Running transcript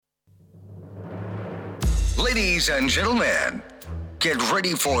Ladies and gentlemen, get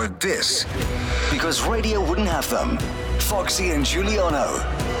ready for this, because radio wouldn't have them. Foxy and Giuliano,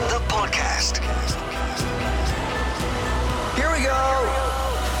 the podcast. Here we go.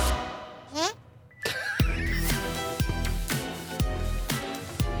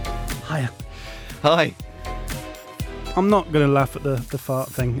 Hiya. Hi. I'm not going to laugh at the fart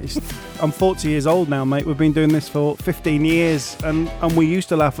thing. I'm 40 years old now, mate. We've been doing this for 15 years, and we used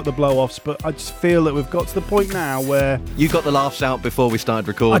to laugh at the blow-offs, but I just feel that we've got to the point now where... You got the laughs out before we started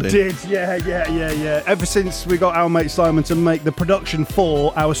recording. I did, yeah. Ever since we got our mate Simon to make the production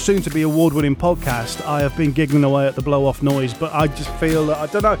for our soon-to-be award-winning podcast, I have been giggling away at the blow-off noise, but I just feel that, I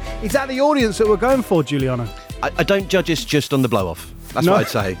don't know, is that the audience that we're going for, Giuliano? I don't judge us just on the blow-off. That's what I'd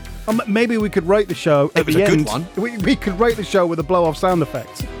say. Maybe we could rate the show at the end. It was a good one. We could rate the show with a blow-off sound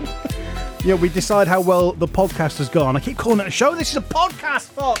effect. We decide how well the podcast has gone. I keep calling it a show. This is a podcast,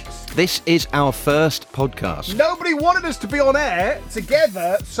 Fox. This is our first podcast. Nobody wanted us to be on air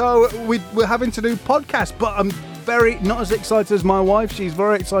together, so we're having to do podcasts. But I'm not as excited as my wife. She's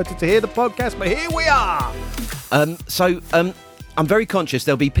very excited to hear the podcast, but here we are. I'm very conscious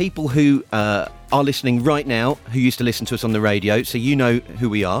there'll be people who are listening right now who used to listen to us on the radio, so you know who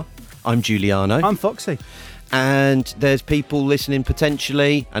we are. I'm Giuliano. I'm Foxy. And there's people listening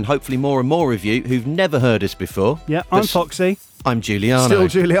potentially, and hopefully more and more of you, who've never heard us before. Yeah, I'm Foxy. I'm Giuliano. Still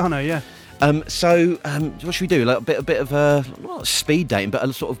Giuliano, yeah. What should we do? Like a bit of not speed dating, but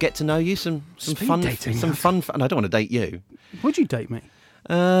a sort of get to know you, some fun dating, some fun. I don't want to date you. Would you date me?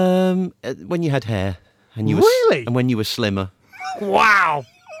 When you had hair, and you really, and when you were slimmer. Wow.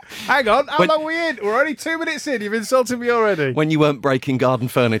 Hang on, how long are we in? We're only 2 minutes in. You've insulted me already. When you weren't breaking garden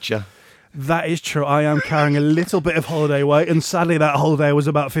furniture. That is true. I am carrying a little bit of holiday weight, and sadly that holiday was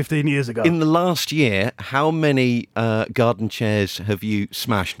about 15 years ago. In the last year, how many garden chairs have you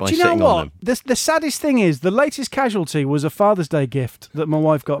smashed by sitting on them? Do you know what? The saddest thing is, the latest casualty was a Father's Day gift that my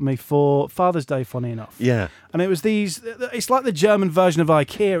wife got me for Father's Day, funny enough. Yeah. And it was it's like the German version of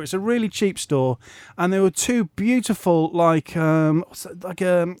IKEA. It's a really cheap store. And there were two beautiful, like a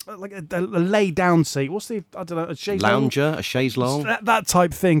lay-down seat. A chaise lounger, a chaise longue. That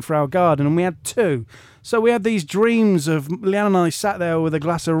type thing for our garden. And we had two. So we had these dreams of Leanne and I sat there with a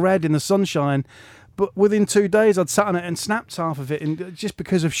glass of red in the sunshine. But within 2 days, I'd sat on it and snapped half of it, just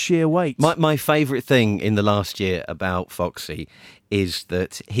because of sheer weight. My favourite thing in the last year about Foxy is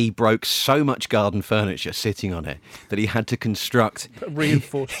that he broke so much garden furniture sitting on it that he had to construct a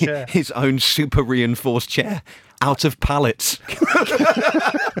reinforced chair. His own super reinforced chair out of pallets.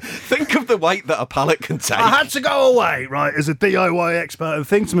 Think of the weight that a pallet can take. I had to go away, right, as a DIY expert and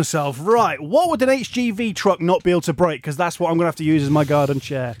think to myself, right, what would an HGV truck not be able to break? Because that's what I'm going to have to use as my garden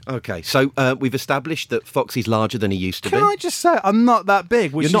chair. Okay, so we've established that Foxy's larger than he used to be. Can I just say, I'm not that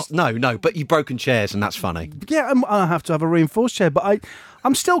big. You're not, no, but you've broken chairs and that's funny. Yeah, I have to have a reinforced chair, but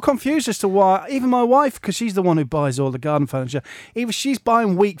I'm still confused as to why, even my wife, because she's the one who buys all the garden furniture, either she's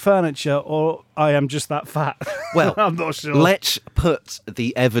buying weak furniture or I am just that fat. Well, I'm not sure. Let's put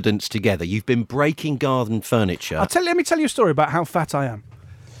the evidence together. You've been breaking garden furniture. Let me tell you a story about how fat I am.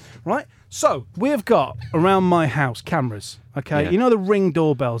 Right? So, we've got around my house cameras, okay? Yeah. You know the Ring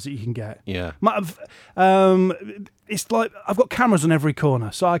doorbells that you can get? Yeah. It's like I've got cameras on every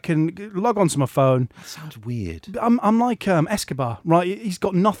corner, so I can log onto my phone. That sounds weird. I'm like Escobar, right? He's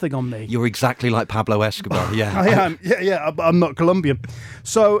got nothing on me. You're exactly like Pablo Escobar, yeah. I am, yeah. I'm not Colombian.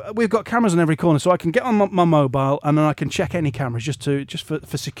 So we've got cameras on every corner, so I can get on my mobile and then I can check any cameras just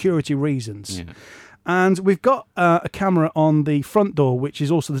for security reasons. Yeah. And we've got a camera on the front door, which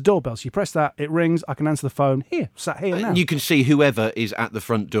is also the doorbell. So you press that, it rings, I can answer the phone sat here now. And you can see whoever is at the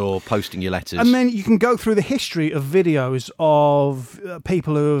front door posting your letters. And then you can go through the history of videos of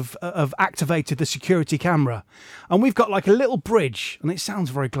people who have activated the security camera. And we've got like a little bridge, and it sounds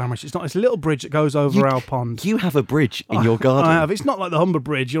very glamorous. It's not. It's a little bridge that goes over our pond. You have a bridge in your garden. I have. It's not like the Humber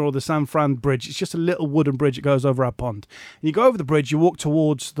Bridge or the San Fran Bridge. It's just a little wooden bridge that goes over our pond. And you go over the bridge, you walk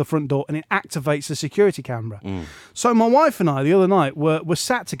towards the front door, and it activates the security camera. So my wife and I, the other night, were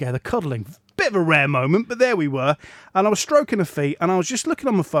sat together cuddling. Bit of a rare moment, but there we were. And I was stroking her feet, and I was just looking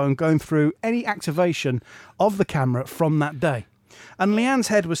on my phone, going through any activation of the camera from that day. And Leanne's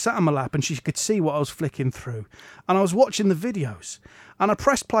head was sat on my lap and she could see what I was flicking through. And I was watching the videos. And I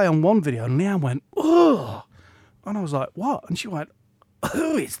pressed play on one video and Leanne went, "Ugh." And I was like, "What?" And she went,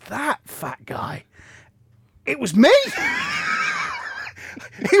 "Who is that fat guy?" It was me.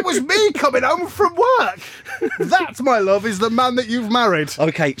 It was me coming home from work. That, my love, is the man that you've married.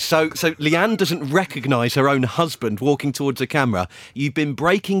 Okay, so Leanne doesn't recognise her own husband walking towards the camera. You've been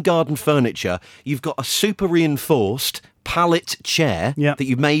breaking garden furniture. You've got a super reinforced pallet chair Yeah. that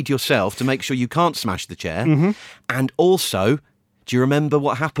you made yourself to make sure you can't smash the chair. Mm-hmm. And also, do you remember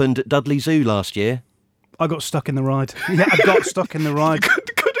what happened at Dudley Zoo last year? I got stuck in the ride. Yeah, I got stuck in the ride.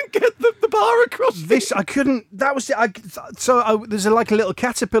 Couldn't get the bar across. This I couldn't. That was it. There's like a little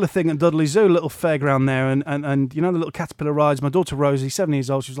caterpillar thing at Dudley Zoo, a little fairground there, and you know the little caterpillar rides. My daughter Rosie, 7 years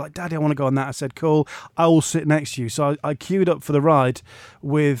old, she was like, "Daddy, I want to go on that." I said, "Cool, I will sit next to you." So I queued up for the ride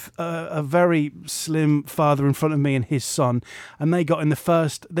with a very slim father in front of me and his son, and they got in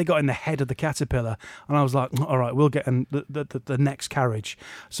the head of the caterpillar, and I was like, "All right, we'll get in the next carriage."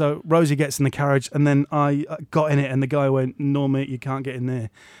 So Rosie gets in the carriage, and then I got in it, and the guy went, "No, mate, you can't get in there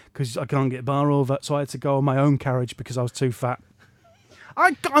because I can't get bar over." So I had to go on my own carriage because I was too fat.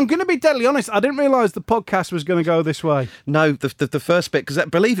 I'm going to be deadly honest. I didn't realise the podcast was going to go this way. No, the first bit, because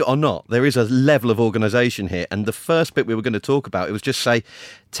believe it or not, there is a level of organisation here. And the first bit we were going to talk about, it was just say,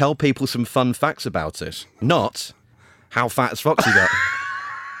 tell people some fun facts about us, not how fat has Foxy got.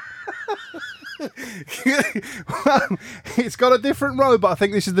 Well, it's got a different road, but I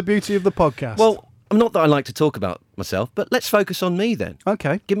think this is the beauty of the podcast. Well, not that I like to talk about myself, but let's focus on me then.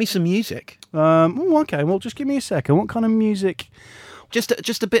 Okay. Give me some music. Okay. Well, just give me a second. What kind of music? Just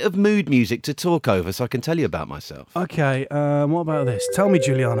a bit of mood music to talk over so I can tell you about myself. Okay. What about this? Tell me,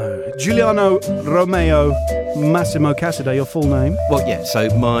 Giuliano. Giuliano Romeo Massimo Cassida, your full name. Well, yeah, so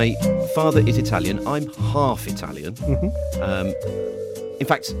my father is Italian. I'm half Italian. In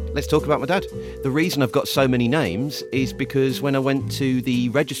fact, let's talk about my dad. The reason I've got so many names is because when I went to the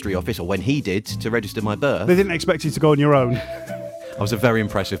registry office, or when he did, to register my birth, They didn't expect you to go on your own. I was a very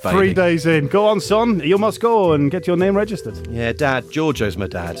impressive baby. 3 days in. Go on, son. You must go and get your name registered. Yeah, Dad. Giorgio's my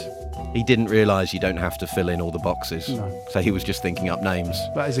dad. He didn't realise you don't have to fill in all the boxes. No. So he was just thinking up names.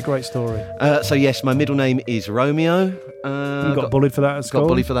 That is a great story. So yes, my middle name is Romeo. You got bullied for that at school? Got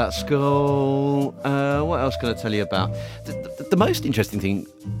bullied for that at school. What else can I tell you about? The most interesting thing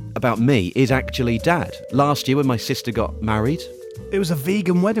about me is actually Dad. Last year when my sister got married. It was a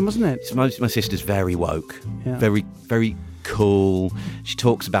vegan wedding, wasn't it? My sister's very woke. Yeah. Very, very cool. She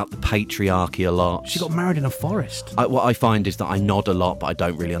talks about the patriarchy a lot. She got married in a forest. What I find is that I nod a lot, but I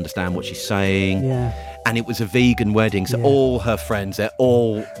don't really understand what she's saying. Yeah. And it was a vegan wedding, so Yeah. all her friends, they're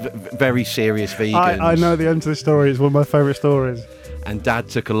all very serious vegans. I know the end to the story. It's one of my favourite stories. And Dad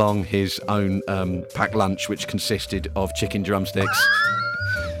took along his own packed lunch, which consisted of chicken drumsticks,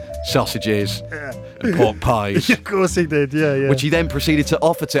 sausages, and pork pies, Of course he did, yeah. which he then proceeded to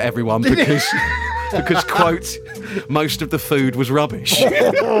offer to everyone because, quote, most of the food was rubbish.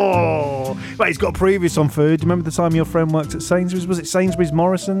 Oh, but he's got previous on food. Do you remember the time your friend worked at Sainsbury's? Was it Sainsbury's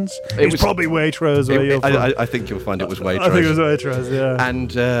Morrison's? It was probably Waitrose. I think you'll find it was Waitrose. I think it was Waitrose, yeah.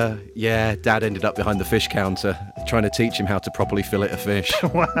 And yeah, Dad ended up behind the fish counter trying to teach him how to properly fillet a fish.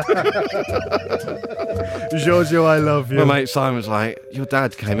 Giorgio, I love you. My mate Simon's like, your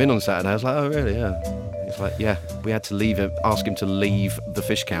dad came in on Saturday. I was like, oh really? Yeah. He's like, yeah, we had to leave him, ask him to leave the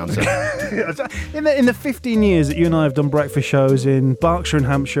fish counter. In the 15 years that you and I have done breakfast shows in Berkshire and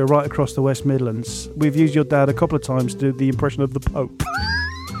Hampshire, right across the West Midlands, we've used your dad a couple of times to do the impression of the Pope.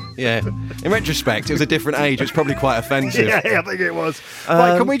 Yeah. In retrospect, it was a different age. It's probably quite offensive. Yeah, I think it was.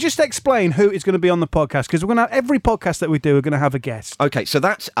 Right, can we just explain who is going to be on the podcast? Because we're going to have every podcast that we do, we're going to have a guest. Okay, so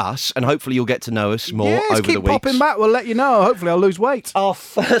that's us, and hopefully you'll get to know us more Yes, over keep the weeks. popping back. We'll let you know. Hopefully I'll lose weight. Our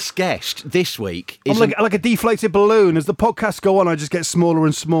first guest this week is I'm like a deflated balloon. As the podcasts go on, I just get smaller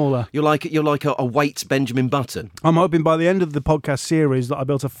and smaller. you're like a weight Benjamin Button. I'm hoping by the end of the podcast series that I'll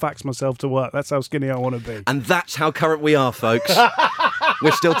be able to fax myself to work. That's how skinny I want to be. And that's how current we are, folks.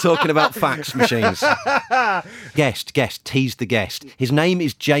 We're still talking about fax machines. Guest, tease the guest. His name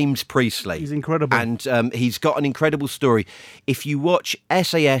is James Priestley. He's incredible. And he's got an incredible story. If you watch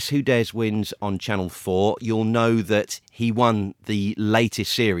SAS Who Dares Wins on Channel 4, you'll know that he won the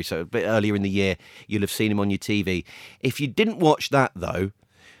latest series. So a bit earlier in the year, you'll have seen him on your TV. If you didn't watch that, though,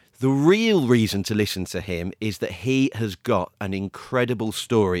 the real reason to listen to him is that he has got an incredible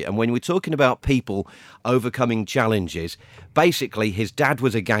story. And when we're talking about people overcoming challenges, basically his dad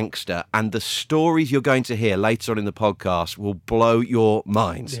was a gangster, and the stories you're going to hear later on in the podcast will blow your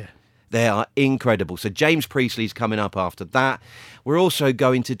minds. Yeah. They are incredible. So James Priestley's coming up after that. We're also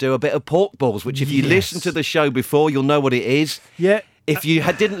going to do a bit of pork balls, which if you listen to the show before, you'll know what it is. Yeah. If you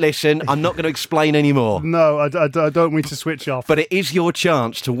didn't listen, I'm not going to explain anymore. No, I don't mean to switch off. But it is your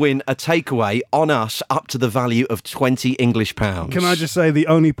chance to win a takeaway on us up to the value of £20 English. Can I just say the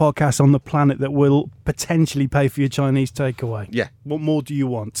only podcast on the planet that will potentially pay for your Chinese takeaway? Yeah. What more do you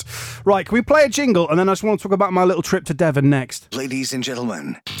want? Right, can we play a jingle? And then I just want to talk about my little trip to Devon next. Ladies and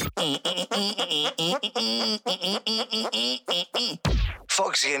gentlemen,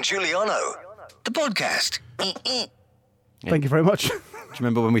 Foxy and Giuliano, the podcast. Thank you very much. Do you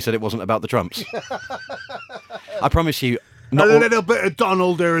remember when we said it wasn't about the Trumps? I promise you, A little bit of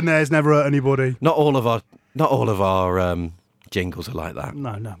Donald here and there has never hurt anybody. not all of our jingles are like that.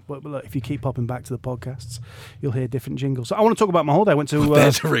 No. But look, if you keep popping back to the podcasts, you'll hear different jingles. So I want to talk about my holiday. I went to...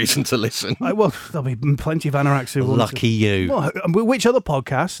 There's a reason to listen. well, there'll be plenty of anoraks who want Lucky you. Well, which other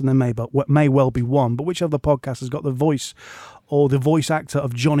podcast, and there may well be one, but which other podcast has got the voice or the voice actor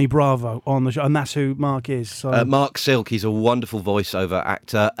of Johnny Bravo on the show? And that's who Mark is. So. Mark Silk, he's a wonderful voiceover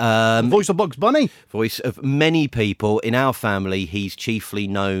actor. Voice of Bugs Bunny. Voice of many people. In our family, he's chiefly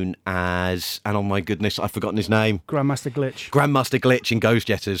known as, and oh my goodness, I've forgotten his name. Grandmaster Glitch. Grandmaster Glitch in Ghost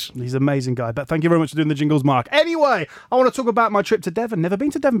Jetters. He's an amazing guy. But thank you very much for doing the jingles, Mark. Anyway, I want to talk about my trip to Devon. Never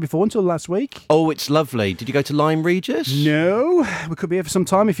been to Devon before until last week. Oh, it's lovely. Did you go to Lyme Regis? No. We could be here for some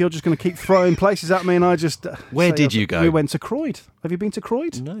time if you're just going to keep throwing places at me and I just... Where did you go? We went to Croyd. Have you been to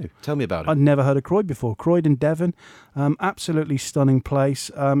Croyd? No. Tell me about it. I'd never heard of Croyd before. Croyd in Devon. Absolutely stunning place.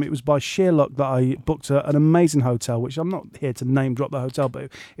 It was by sheer luck that I booked an amazing hotel, which I'm not here to name drop the hotel, but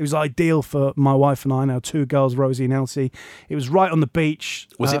it was ideal for my wife and I, our two girls, Rosie and Elsie. It was right on the beach.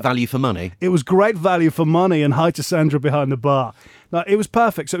 Was it value for money? It was great value for money, and hi to Sandra behind the bar. No, it was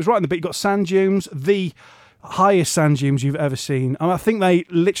perfect. So it was right on the beach. You got sand dunes, the highest sand dunes you've ever seen. I think they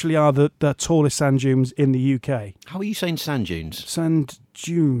literally are the tallest sand dunes in the UK. How are you saying sand dunes? Sand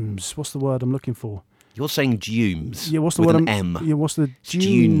dunes. What's the word I'm looking for? You're saying dunes. Yeah, what's the with word? an M. Yeah, what's the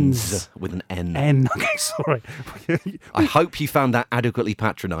Dunes with an N. N. Okay, sorry. I hope you found that adequately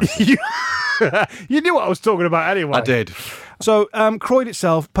patronising. You knew what I was talking about anyway. I did. So, Croyd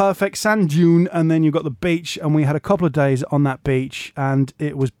itself, perfect, sand dune, and then you've got the beach, and we had a couple of days on that beach, and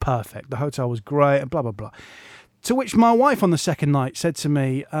it was perfect. The hotel was great, and blah, blah, blah. To which my wife on the second night said to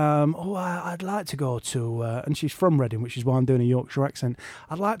me, I'd like to go to, and she's from Reading, which is why I'm doing a Yorkshire accent,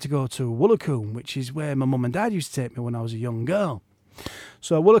 I'd like to go to Woolacombe, which is where my mum and dad used to take me when I was a young girl.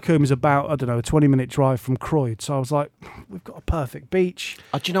 So Woolacombe is about, a 20-minute drive from Croyd. So I was like, we've got a perfect beach.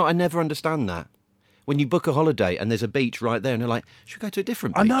 Do you know, I never understand that. When you book a holiday and there's a beach right there and they're like, should we go to a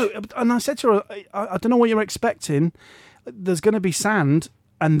different beach? I know, and I said to her, I don't know what you're expecting. There's going to be sand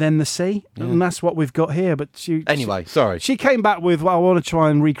and then the sea, and that's what we've got here. But sorry. She came back with, well, I want to try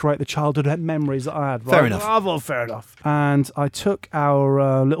and recreate the childhood memories that I had. Right? Fair enough. I thought, fair enough. And I took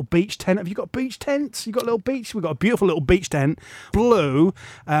our little beach tent. Have you got beach tents? You got a little beach? We've got a beautiful little beach tent, blue,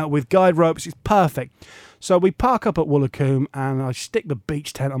 with guide ropes. It's perfect. So we park up at Woolacombe and I stick the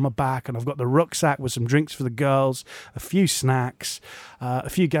beach tent on my back, and I've got the rucksack with some drinks for the girls, a few snacks, a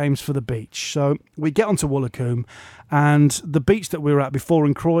few games for the beach. So we get onto Woolacombe, and the beach that we were at before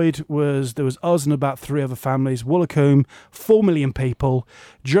in Croyd there was us and about 3 other families. Woolacombe, 4 million people,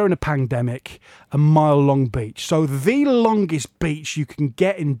 during a pandemic, a mile-long beach. So the longest beach you can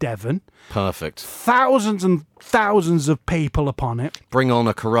get in Devon. Perfect. Thousands and thousands of people upon it. Bring on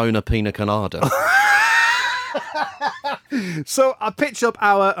a Corona Pina Colada. So I pitch up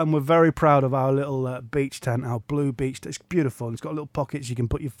and we're very proud of our little beach tent, our blue beach tent. It's beautiful. It's got little pockets you can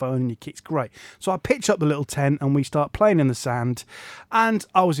put your phone and your kit. It's great. So I pitch up the little tent and we start playing in the sand, and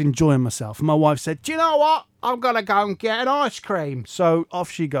I was enjoying myself. My wife said, do you know what? I'm going to go and get an ice cream. So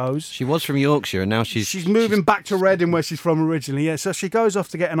off she goes. She was from Yorkshire and now she's moving back to Reading where she's from originally. Yeah, so she goes off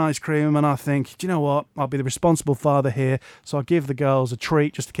to get an ice cream, and I think, do you know what? I'll be the responsible father here. So I give the girls a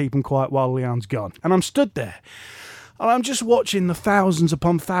treat just to keep them quiet while Leon's gone. And I'm stood there. And I'm just watching the thousands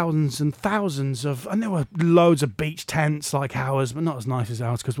upon thousands and thousands of... And there were loads of beach tents like ours, but not as nice as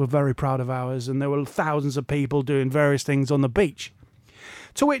ours because we're very proud of ours. And there were thousands of people doing various things on the beach.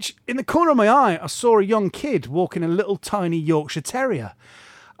 To which, in the corner of my eye, I saw a young kid walking a little tiny Yorkshire Terrier.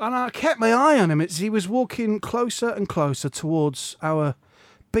 And I kept my eye on him as he was walking closer and closer towards our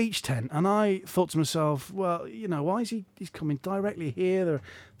beach tent. And I thought to myself, well, why is he's coming directly here? There are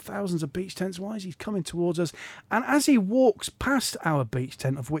thousands of beach tents. Why is he coming towards us? And as he walks past our beach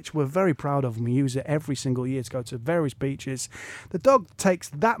tent, of which we're very proud of, and we use it every single year to go to various beaches, the dog takes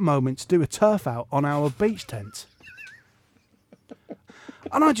that moment to do a turf out on our beach tent.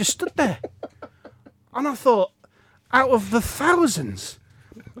 And I just stood there. And I thought, out of the thousands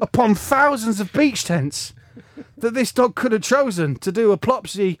upon thousands of beach tents that this dog could have chosen to do a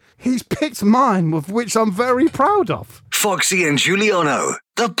plopsy, he's picked mine, with which I'm very proud of. Foxy and Giuliano,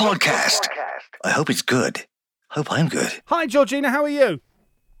 the podcast. I hope it's good. Hope I'm good. Hi, Georgina, how are you?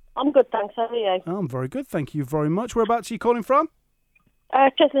 I'm good, thanks. How are you? I'm very good, thank you very much. Whereabouts are you calling from?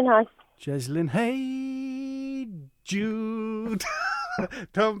 Cheslin High. Cheslin, hey, Jude. I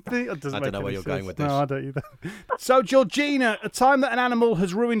don't know where you're going with this. No, I don't either. So, Georgina, a time that an animal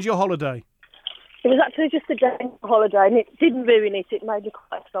has ruined your holiday. It was actually just a day holiday, and it didn't ruin it. It made me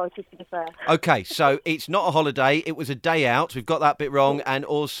quite excited, to be fair. Okay, so it's not a holiday. It was a day out. We've got that bit wrong. And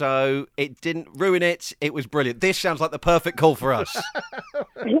also, it didn't ruin it. It was brilliant. This sounds like the perfect call for us.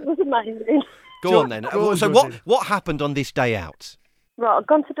 It was amazing. Go on, then. Go on, So Georgie. what happened on this day out? Right, I'd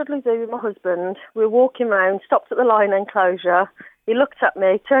gone to Dudley Zoo with my husband. We were walking round, stopped at the lion enclosure. He looked at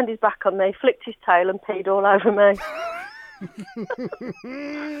me, turned his back on me, flicked his tail and peed all over me.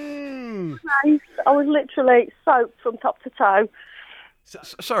 I was literally soaked from top to toe.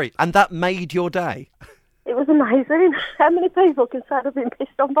 Sorry, and that made your day? It was amazing. How many people can say they've been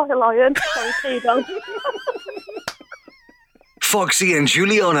pissed on by a lion? So he peed on. Foxy and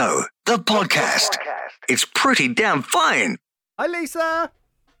Giuliano, the podcast. It's pretty damn fine. Hi, Lisa.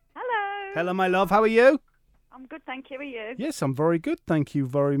 Hello. Hello, my love. How are you? I'm good, thank you. Are you? Yes, I'm very good. Thank you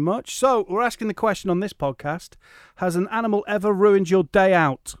very much. So, we're asking the question on this podcast: has an animal ever ruined your day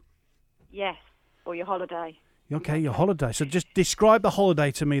out? Yes. Or your holiday. Okay, your holiday. So, just describe the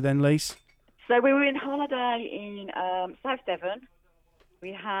holiday to me, then, Lise. So we were in holiday in South Devon.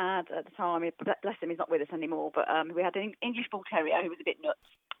 We had, at the time, bless him, he's not with us anymore, but we had an English Bull Terrier who was a bit nuts.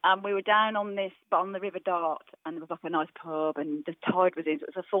 And we were down on the River Dart, and there was like a nice pub, and the tide was in, so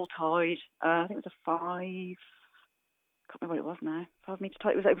it was a full tide. I think it was a 5, I can't remember what it was now, 5 metre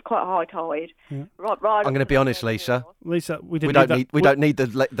tide. It was quite a high tide. Yeah. I'm going to be honest, Lisa. Lisa, we We don't need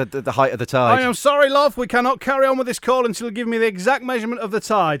the height of the tide. I am sorry, love. We cannot carry on with this call until you give me the exact measurement of the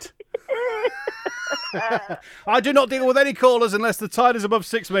tide. I do not deal with any callers unless the tide is above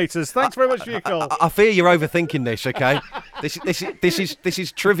 6 metres. Thanks very much for your call. I fear you're overthinking this. Okay, this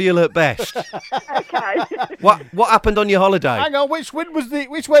is trivial at best. Okay. What happened on your holiday? Hang on, which way was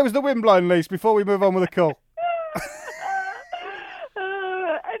the wind blowing, Lise? Before we move on with the call.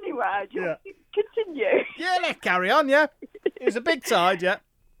 Anyway, do you want to continue? Yeah, let's carry on. Yeah, it was a big tide. Yeah.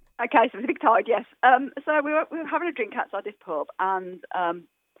 Okay, so it was a big tide, yes. So we were having a drink outside this pub, and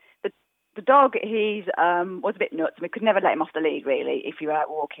the dog, he's was a bit nuts, and we could never let him off the lead, really, if you were out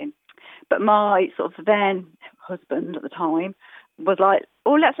walking. But my sort of then husband at the time was like,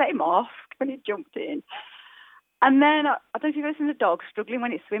 oh, let's let him off, when he jumped in. And then, I don't know if you've ever seen the dog struggling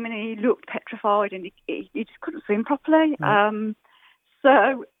when it's swimming, and he looked petrified, and he just couldn't swim properly. Mm.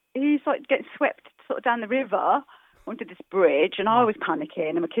 So he started getting swept sort of down the river onto this bridge, and I was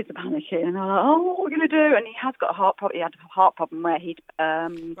panicking, and my kids are panicking, and I'm like, oh, what are we going to do? And he has got a heart problem. He had a heart problem where he'd...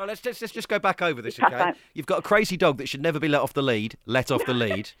 Well, let's just go back over this, Pass okay? out. You've got a crazy dog that should never be let off the lead.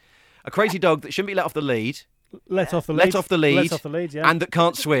 A crazy dog that shouldn't be let off the lead. Let off the lead. Let off the lead. Let off the lead, yeah. And that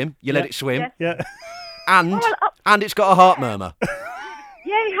can't swim. You let Yeah. it swim. Yeah. Yeah. And it's got a heart murmur.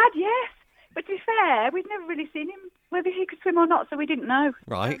 Yeah, he had, yes. But to be fair, we'd never really seen him, whether he could swim or not, so we didn't know.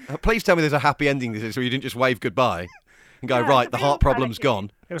 Right. Please tell me there's a happy ending to this, so you didn't just wave goodbye and go, Yeah, right, the we heart were problem's panicking.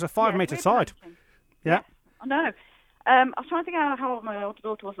 gone. It was a 5 metre we were tide. panicking. Yeah. I know. I was trying to think how old my older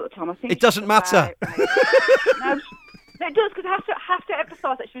daughter was at the time. I think It doesn't matter. No, it does, because I have to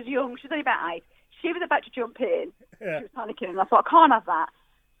emphasise that she was young. She was only about 8. She was about to jump in. Yeah. She was panicking, and I thought, I can't have that.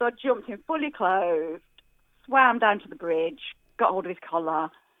 So I jumped in fully clothed, swam down to the bridge, got hold of his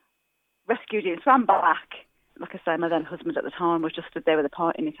collar, rescued him, swam back. Like I say, my then husband at the time was just stood there with a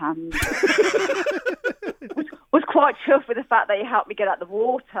pint in his hand. was quite chuffed with the fact that he helped me get out the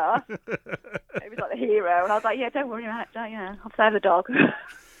water. He was like the hero, and I was like, yeah, don't worry, mate, I'll save the dog.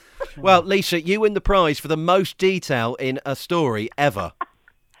 Well, Lisa, you win the prize for the most detail in a story ever.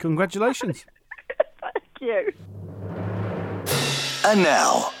 Congratulations. Thank you. And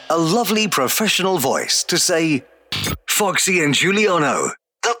now, a lovely professional voice to say, Foxy and Giuliano,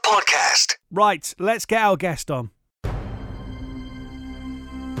 the podcast. Right, let's get our guest on.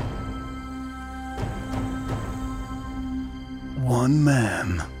 One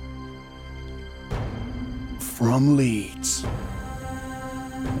man from Leeds,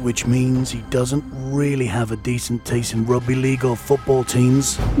 which means he doesn't really have a decent taste in rugby league or football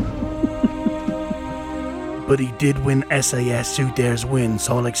teams. But he did win SAS Who Dares Win,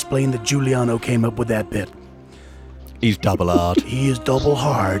 so I'll explain that Giuliano came up with that bit. He's double hard. He is double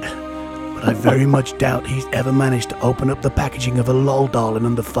hard, but I very much doubt he's ever managed to open up the packaging of a lol doll in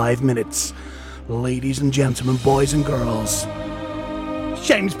under 5 minutes. Ladies and gentlemen, boys and girls,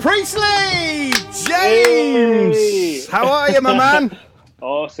 James Priestley! James! Hey! How are you, my man?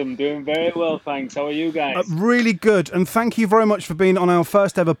 Awesome, doing very well, thanks. How are you guys? Really good, and thank you very much for being on our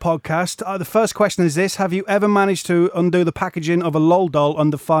first ever podcast. The first question is this: have you ever managed to undo the packaging of a lol doll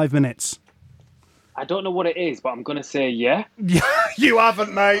under 5 minutes? I don't know what it is, but I'm going to say yeah. You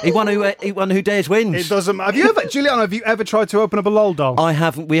haven't, mate. He won Who Dares Wins. It doesn't matter. Juliano, have you ever tried to open up a lol doll? I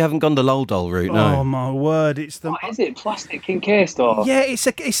haven't. We haven't gone the lol doll route, no. Oh, my word. It's the... What is it? Plastic encased or? Yeah, it's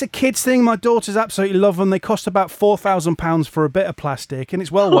a kid's thing. My daughters absolutely love them. They cost about £4,000 for a bit of plastic, and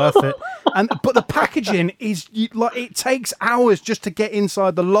it's well worth it. But the packaging is like it takes hours just to get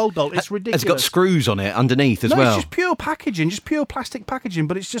inside the lol doll. It's ridiculous. It's got screws on it underneath as well. It's just pure packaging, just pure plastic packaging.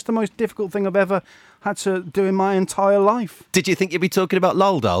 But it's just the most difficult thing I've ever had to do in my entire life. Did you think you'd be talking about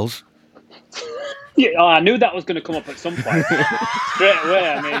lol dolls? Yeah, I knew that was going to come up at some point. Straight away,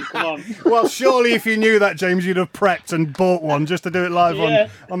 I mean, come on. Well, surely if you knew that, James, you'd have prepped and bought one just to do it live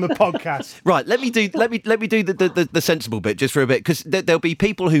on the podcast. Right, let me do the sensible bit just for a bit, because there'll be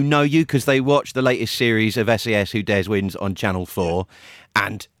people who know you because they watch the latest series of SAS Who Dares Wins on Channel 4,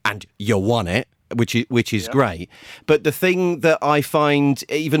 and you won it. Which is great. But the thing that I find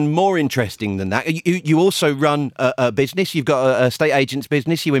even more interesting than that, you also run a business. You've got a estate agent's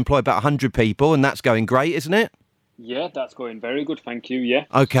business. You employ about 100 people, and that's going great, isn't it? Yeah, that's going very good, thank you, yeah.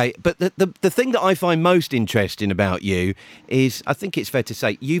 Okay, but the thing that I find most interesting about you is, I think it's fair to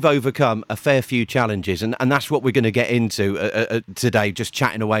say, you've overcome a fair few challenges, and that's what we're going to get into today, just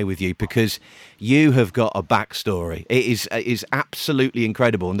chatting away with you, because you have got a backstory. It is absolutely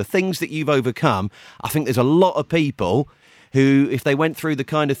incredible, and the things that you've overcome, I think there's a lot of people who, if they went through the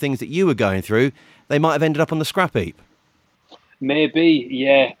kind of things that you were going through, they might have ended up on the scrap heap. Maybe,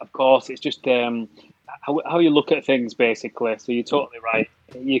 yeah, of course. It's just... How you look at things, basically. So you're totally right.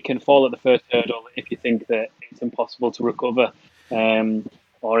 You can fall at the first hurdle if you think that it's impossible to recover,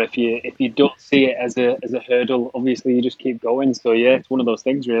 or if you don't see it as a hurdle. Obviously, you just keep going. So yeah, it's one of those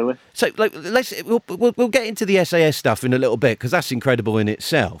things, really. So we'll get into the SAS stuff in a little bit, because that's incredible in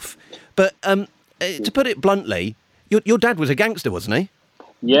itself. But to put it bluntly, your dad was a gangster, wasn't he?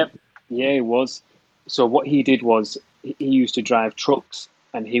 Yep, yeah, he was. So what he did was he used to drive trucks,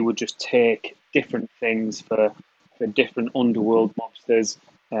 and he would just take different things for different underworld mobsters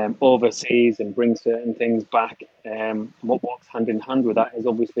overseas and bring certain things back. What walks hand in hand with that is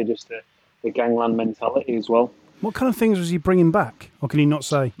obviously just the gangland mentality as well. What kind of things was he bringing back? Or can you not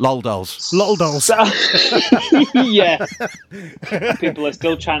say? Lol dolls. Lol dolls. Yeah. People are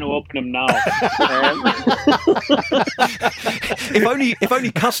still trying to open them now. If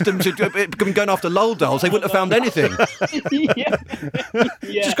only customs had been going after lol dolls, they wouldn't have found anything. Yeah.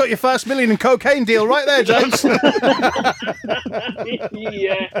 Just got your first million in cocaine deal right there, James.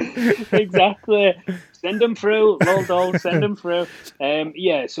 Yeah, exactly. Send them through, lol dolls, send them through.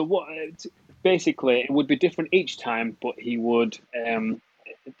 Yeah, so what... Basically, it would be different each time, but he would.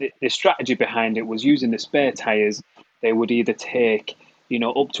 The strategy behind it was using the spare tyres. They would either take,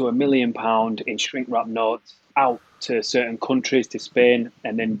 up to £1 million in shrink wrap notes out to certain countries, to Spain,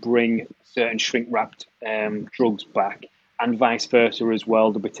 and then bring certain shrink wrapped drugs back, and vice versa as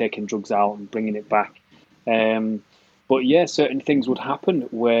well. They'll be taking drugs out and bringing it back. But yeah, certain things would happen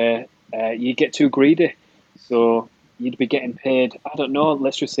where you get too greedy. So you'd be getting paid, I don't know,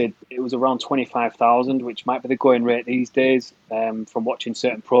 let's just say it was around 25,000, which might be the going rate these days from watching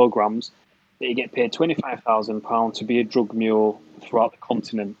certain programmes, that you get paid £25,000 to be a drug mule throughout the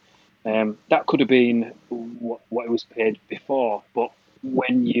continent. That could have been what it was paid before, but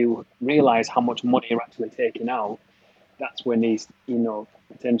when you realise how much money you're actually taking out, that's when he's,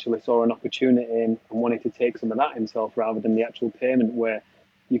 potentially saw an opportunity and wanted to take some of that himself rather than the actual payment, where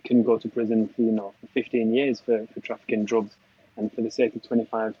you can go to prison for 15 years for trafficking drugs, and for the sake of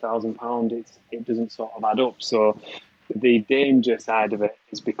 £25,000, it doesn't sort of add up. So the danger side of it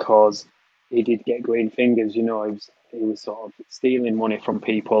is because he did get green fingers. He was sort of stealing money from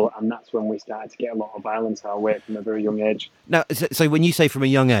people, and that's when we started to get a lot of violence our way from a very young age. Now, so when you say from a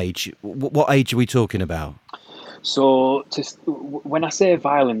young age, what age are we talking about? So when I say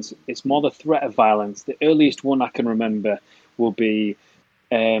violence, it's more the threat of violence. The earliest one I can remember will be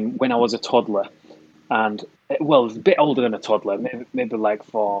when I was a toddler, and a bit older than a toddler, maybe like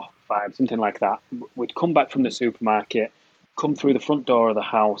 4, 5, something like that. We'd come back from the supermarket, come through the front door of the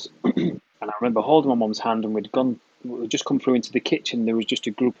house, and I remember holding my mum's hand, and we'd just come through into the kitchen. There was just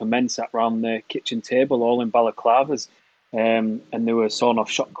a group of men sat around the kitchen table, all in balaclavas, and there were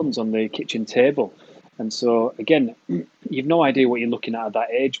sawn-off shotguns on the kitchen table. And so, again, you've no idea what you're looking at that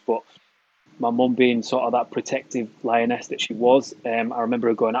age, but my mum being sort of that protective lioness that she was, I remember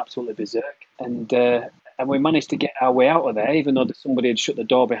her going absolutely berserk. And we managed to get our way out of there, even though somebody had shut the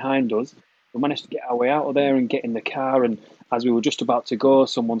door behind us. We managed to get our way out of there and get in the car. And as we were just about to go,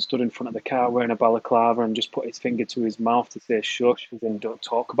 someone stood in front of the car wearing a balaclava and just put his finger to his mouth to say shush, and then don't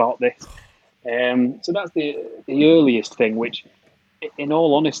talk about this. So that's the earliest thing, which in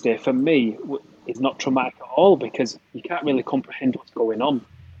all honesty, for me, it's not traumatic at all because you can't really comprehend what's going on.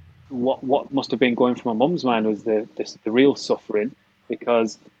 What must have been going through my mum's mind was the real suffering,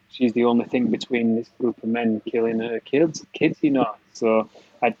 because she's the only thing between this group of men killing her kids, So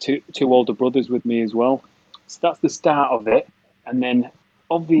I had two older brothers with me as well. So that's the start of it. And then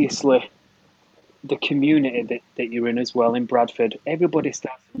obviously the community that you're in as well in Bradford, everybody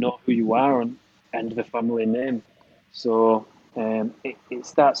starts to know who you are and the family name. So it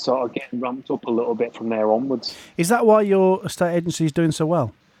starts sort of getting ramped up a little bit from there onwards. Is that why your estate agency is doing so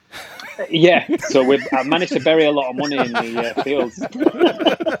well? Yeah, so I've managed to bury a lot of money in the fields.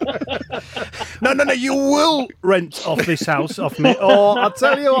 No, you will rent off this house off me. Or I'll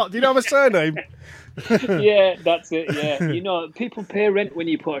tell you what, do you know my surname? Yeah, that's it, yeah. You know, people pay rent when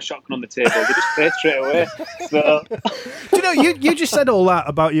you put a shotgun on the table. They just pay straight away. So, do you know, you just said all that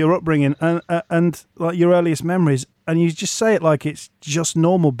about your upbringing and like your earliest memories, and you just say it like it's just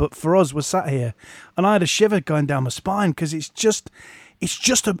normal, but for us, we're sat here, and I had a shiver going down my spine because it's just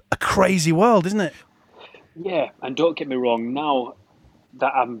a crazy world, isn't it? Yeah, and don't get me wrong, now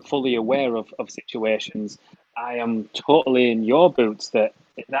that I'm fully aware of situations, I am totally in your boots that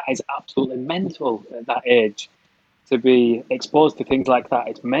is absolutely mental at that age to be exposed to things like that.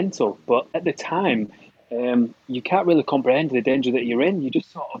 It's mental, but at the time, you can't really comprehend the danger that you're in. You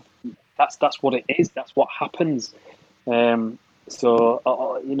just sort of that's what it is. That's what happens.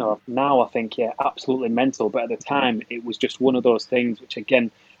 So you know, now I think absolutely mental. But at the time, it was just one of those things, which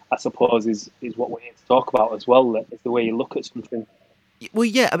again, I suppose is what we're here to talk about as well. That is the way you look at something. Well,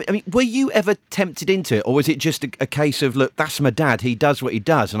 yeah. I mean, were you ever tempted into it, or was it just a case of, look, that's my dad, he does what he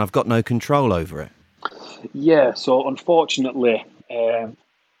does, and I've got no control over it? Yeah. So unfortunately,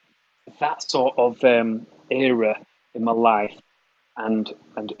 that sort of era in my life, and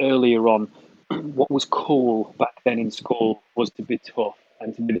earlier on, what was cool back then in school was to be tough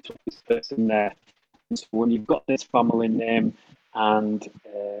and to be the toughest person there. So when you've got this family name and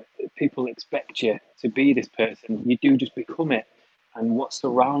people expect you to be this person, you do just become it. And what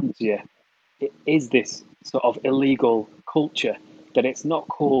surrounds you, it is this sort of illegal culture that it's not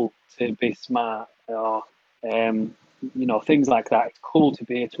cool to be smart or you know, things like that. It's cool to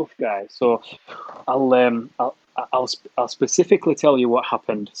be a tough guy. So I'll specifically tell you what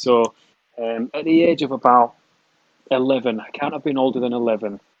happened. So at the age of about 11, I can't have been older than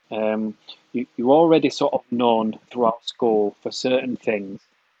 11. You're already sort of known throughout school for certain things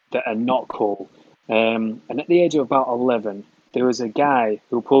that are not cool. And at the age of about 11, there was a guy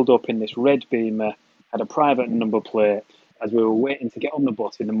who pulled up in this red Beamer, had a private number plate, as we were waiting to get on the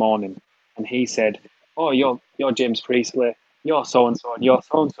bus in the morning. And he said, "Oh, you're James Priestley, you're so-and-so, and you're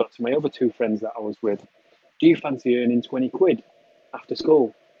so-and-so," to my other two friends that I was with. "Do you fancy earning 20 quid after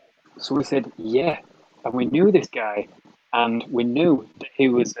school?" So we said, yeah. And we knew this guy, and we knew that he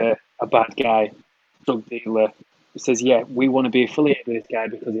was a bad guy, drug dealer. He says, yeah, we want to be affiliated with this guy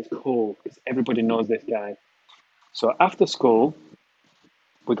because it's cool, because everybody knows this guy. So after school,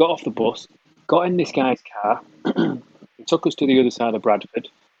 we got off the bus, got in this guy's car, he took us to the other side of Bradford,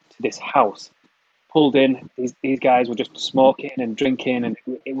 to this house. Pulled in, these guys were just smoking and drinking, and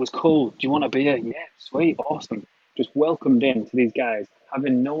it was cool. Do you want a beer? Yeah, sweet, awesome. Just welcomed in to these guys,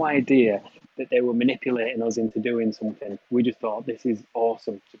 having no idea that they were manipulating us into doing something. We just thought, this is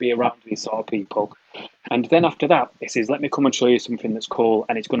awesome to be around these sort of people. And then after that, he says, let me come and show you something that's cool,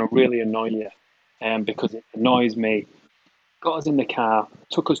 and it's going to really annoy you, because it annoys me. Got us in the car,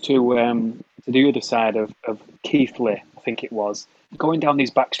 took us to the other side of Keighley, I think it was. Going down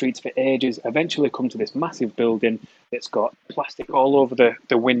these back streets for ages, eventually come to this massive building that's got plastic all over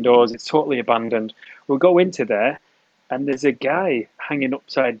the windows. It's totally abandoned. We'll go into there, and there's a guy hanging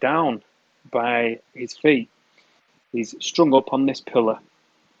upside down by his feet. He's strung up on this pillar,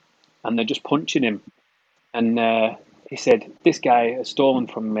 and they're just punching him. And he said, this guy has stolen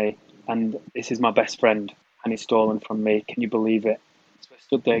from me, and this is my best friend, and he's stolen from me. Can you believe it? So I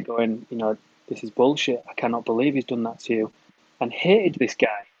stood there going, you know, this is bullshit. I cannot believe he's done that to you. And hated this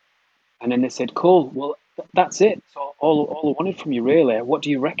guy. And then they said, cool, well, that's it. So all I wanted from you, really, what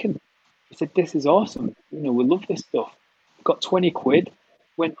do you reckon? He said, this is awesome. You know, we love this stuff. Got 20 quid,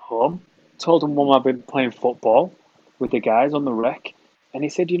 went home, told them I've been playing football with the guys on the rec. And he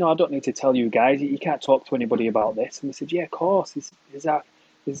said, you know, I don't need to tell you guys, you can't talk to anybody about this. And they said, yeah, of course, this is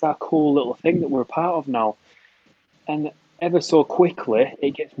our cool little thing that we're a part of now. And ever so quickly,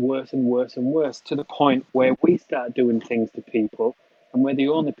 it gets worse and worse and worse, to the point where we start doing things to people, and we're the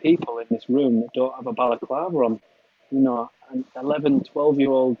only people in this room that don't have a balaclava on. You know, and 11,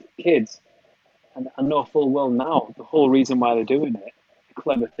 12-year-old kids, and I know full well now the whole reason why they're doing it, the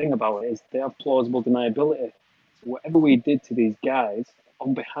clever thing about it is they have plausible deniability. whatever we did to these guys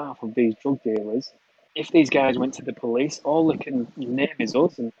on behalf of these drug dealers, if these guys went to the police, all they can name is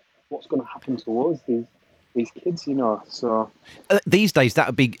us, and what's going to happen to us, these kids, you know. So These days, that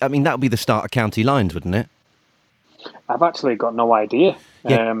would be the start of county lines, wouldn't it? I've actually got no idea.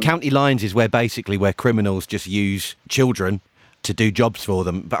 Yeah, county lines is where criminals just use children to do jobs for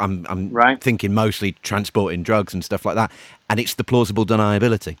them. But I'm Right. thinking mostly transporting drugs and stuff like that. And it's the plausible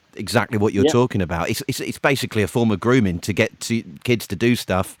deniability, exactly what you're Yeah. talking about. It's basically a form of grooming to get kids to do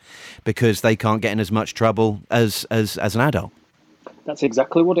stuff because they can't get in as much trouble as an adult. That's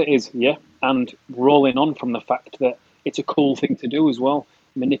exactly what it is, yeah. And rolling on from the fact that it's a cool thing to do as well,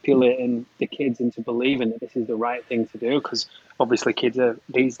 manipulating the kids into believing that this is the right thing to do, because obviously kids are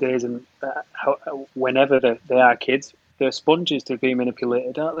these days, and whenever they are kids, they're sponges to be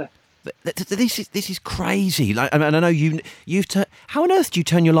manipulated, aren't they? This is crazy. Like, and I know you've how on earth do you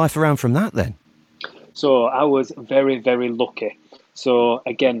turn your life around from that then? So I was very, very lucky. So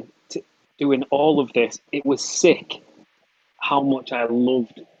again, doing all of this, it was sick how much I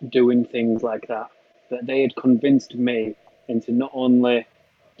loved doing things like that. That they had convinced me into not only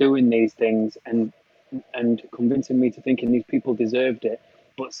doing these things and convincing me to thinking these people deserved it,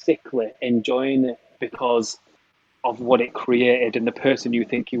 but sickly enjoying it because of what it created and the person you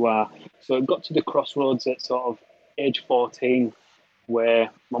think you are. So it got to the crossroads at sort of age 14, where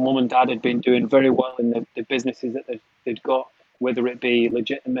my mum and dad had been doing very well in the businesses that they'd got, whether it be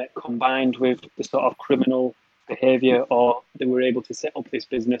legitimate combined with the sort of criminal behaviour, or they were able to set up this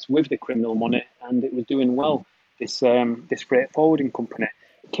business with the criminal money and it was doing well. This freight forwarding company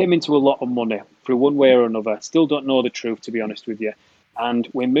came into a lot of money through one way or another. Still don't know the truth, to be honest with you. And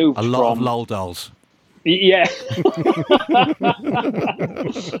we moved A lot of lol dolls. Yeah.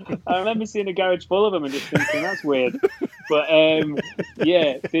 I remember seeing a garage full of them and just thinking, that's weird. But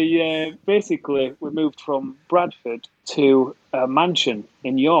basically we moved from Bradford to a mansion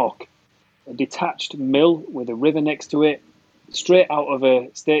in York, a detached mill with a river next to it, straight out of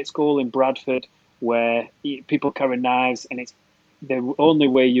a state school in Bradford, where people carry knives, and it's the only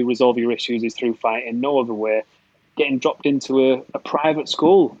way you resolve your issues is through fighting, no other way. Getting dropped into a private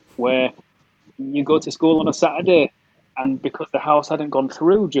school where you go to school on a Saturday, and because the house hadn't gone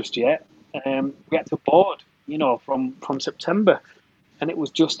through just yet, we had to board, from September, and it was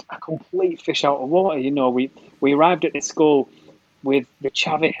just a complete fish out of water. We arrived at this school with the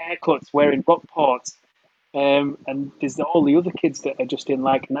chavvy haircuts, wearing Rockports, and there's all the other kids that are just in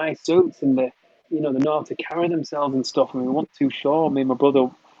like nice suits, and they know how to carry themselves and stuff, and we weren't too sure, me and my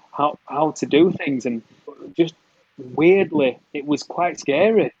brother, how to do things, and just weirdly, it was quite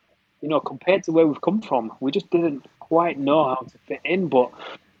scary. Compared to where we've come from, we just didn't quite know how to fit in. But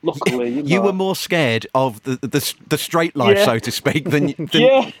luckily, you were more scared of the straight life, so to speak, than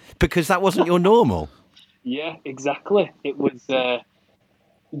because that wasn't your normal. Yeah, exactly. It was.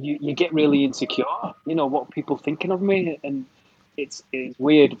 You get really insecure. What are people thinking of me, and it's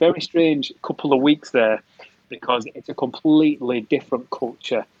weird, very strange couple of weeks there, because it's a completely different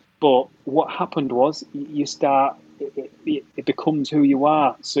culture. But what happened was you start. It becomes who you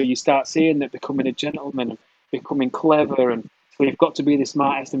are. So you start seeing that becoming a gentleman, and becoming clever, and so you've got to be the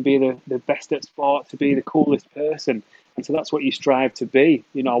smartest and be the best at sport to be the coolest person. And so that's what you strive to be.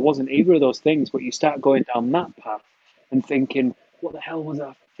 I wasn't either of those things, but you start going down that path and thinking, what the hell was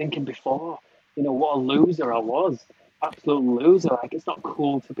I thinking before? What a loser I was. Absolute loser. Like, it's not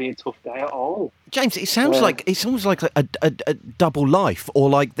cool to be a tough guy at all. James, it sounds like it's almost like a double life,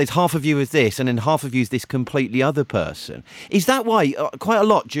 or like there's half of you as this and then half of you is this completely other person. Is that why quite a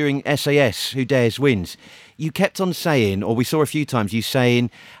lot during SAS Who Dares Wins, you kept on saying, or we saw a few times you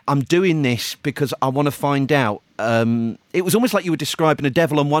saying, I'm doing this because I want to find out. It was almost like you were describing a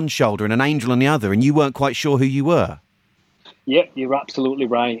devil on one shoulder and an angel on the other, and you weren't quite sure who you were. Yep, you're absolutely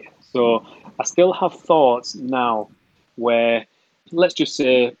right. So I still have thoughts now where, let's just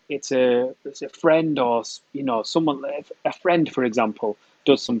say it's a friend, or someone, a friend, for example,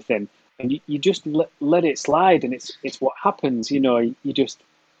 does something, and you just let it slide, and it's what happens. You just,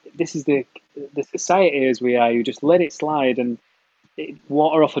 this is the society as we are. You just let it slide, and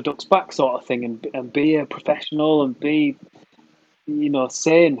water off a duck's back sort of thing, and be a professional and be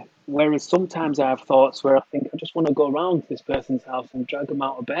sane. Whereas sometimes I have thoughts where I think I just want to go around to this person's house and drag them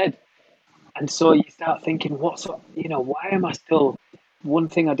out of bed. And so you start thinking, why am I still... One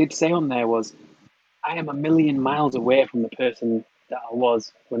thing I did say on there was, I am a million miles away from the person that I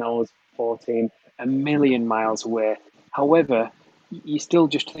was when I was 14, a million miles away. However, you're still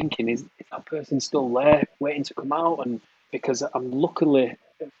just thinking, is that person still there, waiting to come out? And because I'm luckily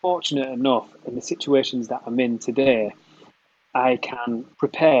fortunate enough in the situations that I'm in today, I can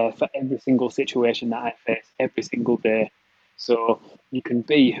prepare for every single situation that I face every single day. So you can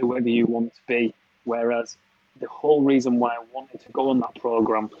be whoever you want to be. Whereas the whole reason why I wanted to go on that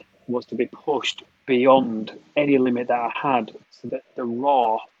program was to be pushed beyond any limit that I had, so that the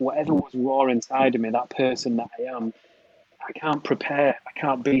raw, whatever was raw inside of me, that person that I am, I can't prepare. I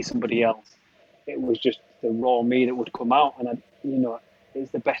can't be somebody else. It was just the raw me that would come out, and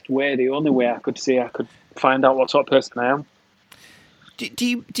it's the best way, the only way I could find out what sort of person I am.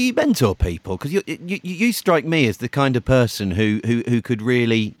 Do you mentor people? Because you strike me as the kind of person who could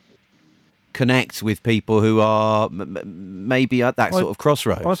really connect with people who are maybe at that sort of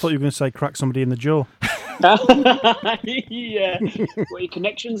crossroads. I thought you were going to say crack somebody in the jaw. Yeah. What your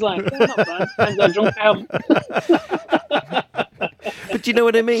connections like? Yeah, not bad. Depends how drunk I am. But do you know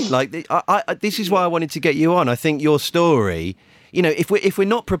what I mean? Like, this is why I wanted to get you on. I think your story, if we're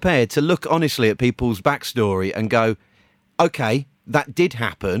not prepared to look honestly at people's backstory and go, okay, that did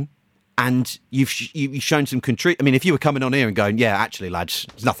happen, and you've shown some I mean, if you were coming on here and going, yeah, actually, lads,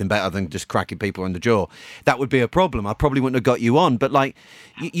 there's nothing better than just cracking people in the jaw, that would be a problem. I probably wouldn't have got you on. But like,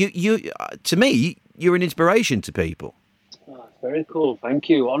 you to me, you're an inspiration to people. Oh, very cool. Thank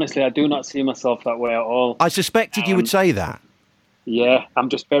you. Honestly, I do not see myself that way at all. I suspected you would say that. Yeah, I'm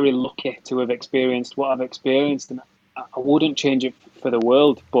just very lucky to have experienced what I've experienced, and I wouldn't change it for the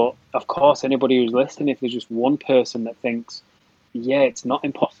world. But of course, anybody who's listening, if there's just one person that thinks, yeah, it's not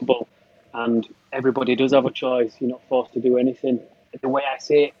impossible, and everybody does have a choice, you're not forced to do anything. The way I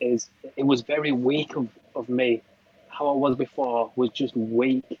see it is, it was very weak of me. How I was before was just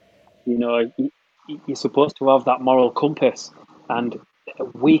weak. You're supposed to have that moral compass, and a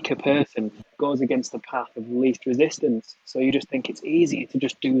weaker person goes against the path of least resistance. So you just think it's easier to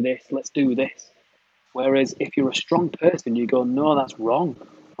just do this, let's do this. Whereas if you're a strong person, you go, no, that's wrong.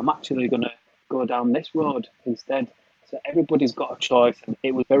 I'm actually going to go down this road instead. So everybody's got a choice, and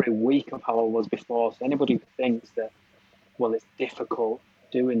it was very weak of how I was before. So anybody who thinks that, well, it's difficult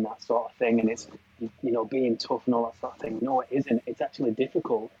doing that sort of thing, and it's, being tough and all that sort of thing. No, it isn't. It's actually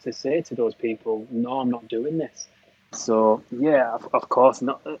difficult to say to those people, no, I'm not doing this. So, yeah, of course,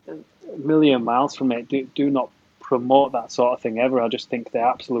 not a million miles from it. Do not promote that sort of thing ever. I just think they're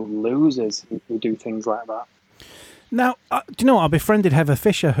absolute losers who do things like that. Now, do you know what? I befriended Heather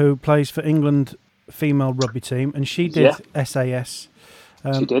Fisher, who plays for England female rugby team, and she did SAS.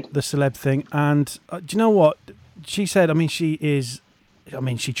 She did. The celeb thing. And do you know what? She said,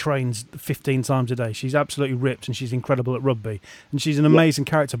 she trains 15 times a day. She's absolutely ripped, and she's incredible at rugby, and she's an amazing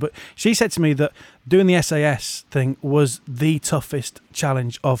character. But she said to me that doing the SAS thing was the toughest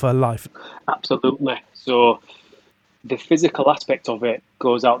challenge of her life. Absolutely. So the physical aspect of it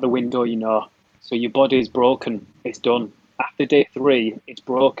goes out the window, So your body is broken. It's done. After day 3, it's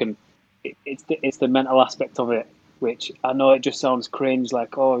broken. It's the mental aspect of it, which I know it just sounds cringe,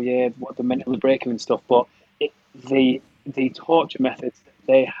 like, oh yeah, what the mentally breaking and stuff, but the torture methods that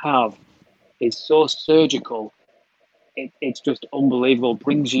they have is so surgical. It's just unbelievable.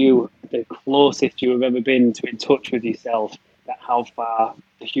 Brings you the closest you have ever been to in touch with yourself, that how far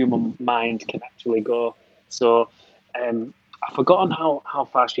the human mind can actually go. So I've forgotten how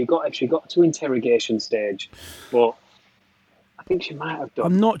far she got. If she got to interrogation stage, but I think she might have done.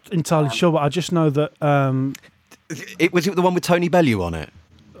 I'm not entirely sure, but I just know that... Was it the one with Tony Bellew on it?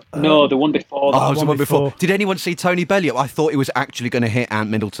 No, the one before. Oh, it was the one before. Did anyone see Tony Bellew? I thought he was actually going to hit Ant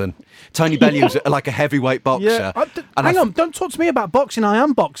Middleton. Tony Bellew's like a heavyweight boxer. Yeah. Hang on, don't talk to me about boxing. I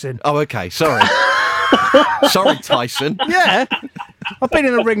am boxing. Oh, okay, sorry. Sorry, Tyson. Yeah. I've been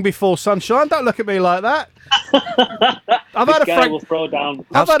in a ring before, Sunshine. Don't look at me like that. I've had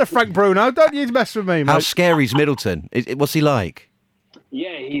a Frank Bruno. Don't you mess with me, mate. How scary is Middleton? What's he like?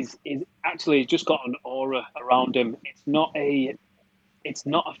 Yeah, he's actually just got an aura around him. It's not a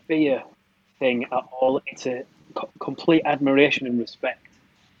fear thing at all. It's a complete admiration and respect.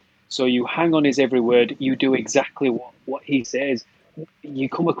 So you hang on his every word. You do exactly what he says. You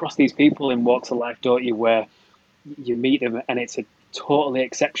come across these people in walks of life, don't you, where you meet them and it's a totally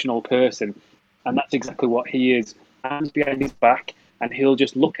exceptional person. And that's exactly what he is. Hands behind his back, and he'll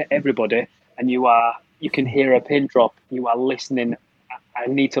just look at everybody, and you can hear a pin drop. You are listening. I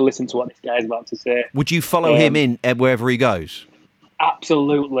need to listen to what this guy is about to say. Would you follow him in wherever he goes?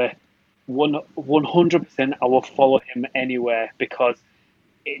 Absolutely. 100% I will follow him anywhere, because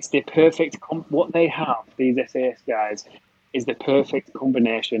it's the perfect... what they have, these SAS guys, is the perfect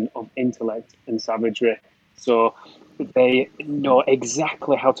combination of intellect and savagery. So they know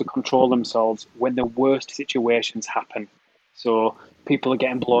exactly how to control themselves when the worst situations happen. So people are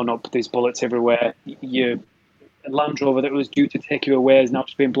getting blown up, there's bullets everywhere. Your Land Rover that was due to take you away is now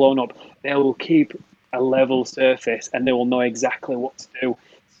just being blown up. They will keep a level surface, and they will know exactly what to do.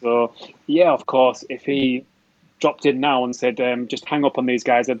 So, yeah, of course, if he dropped in now and said, just hang up on these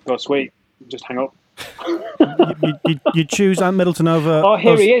guys, I'd go, sweet, just hang up. You choose Ant Middleton over... Oh,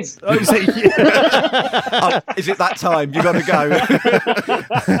 here he is. Oh, is it? Is it that time? You got to go.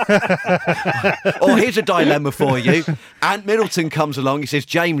 Or here's a dilemma for you. Ant Middleton comes along. He says,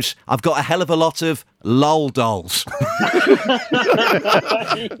 James, I've got a hell of a lot of lol dolls.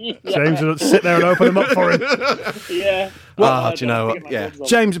 James will sit there and open them up for him. Yeah. Do you know what? Yeah.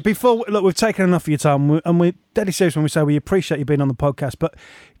 James, look, we've taken enough of your time, and we're deadly serious when we say we appreciate you being on the podcast, but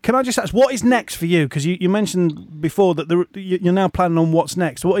can I just ask, what is next for you? Because you mentioned before that you're now planning on what's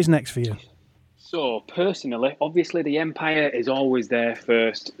next. What is next for you? So, personally, obviously the Empire is always there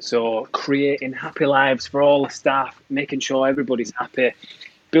first. So, creating happy lives for all the staff, making sure everybody's happy,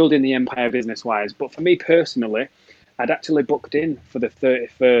 building the Empire business-wise. But for me personally, I'd actually booked in for the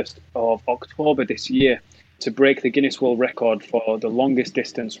 31st of October this year to break the Guinness World Record for the longest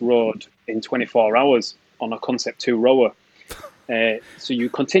distance rowed in 24 hours on a Concept 2 rower. So you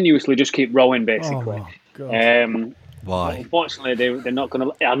continuously just keep rowing, basically. Oh, God. Why? Unfortunately, they're not going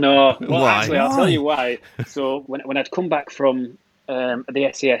to... I know. Well, Why? actually, I'll tell you why. So when I'd come back from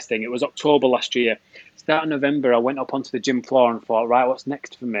the SES thing, it was October last year. Start of November, I went up onto the gym floor and thought, right, what's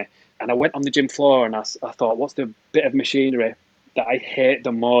next for me? And I went on the gym floor and I thought, what's the bit of machinery that I hate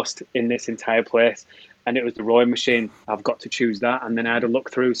the most in this entire place? And it was the rowing machine. I've got to choose that. And then I had to look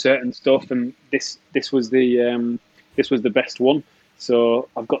through certain stuff, and this was the best one. So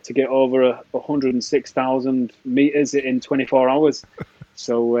I've got to get over 106,000 meters in 24 hours.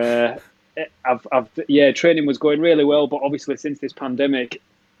 So training was going really well, but obviously since this pandemic,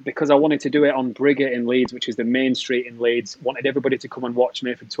 because I wanted to do it on Brigger in Leeds, which is the main street in Leeds, wanted everybody to come and watch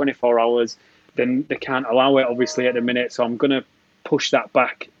me for 24 hours. Then they can't allow it, obviously, at the minute. So I'm going to push that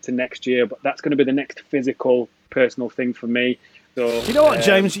back to next year. But that's going to be the next physical, personal thing for me. So, you know what,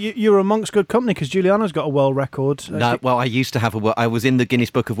 James? You're amongst good company because Giuliano's got a world record. No, well, I used to have I was in the Guinness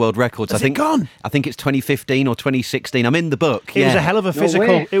Book of World Records. Has it gone? I think it's 2015 or 2016. I'm in the book. It was a hell of a physical.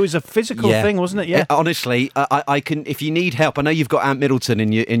 way. It was a physical thing, wasn't it? Yeah. Honestly, I can. If you need help, I know you've got Ant Middleton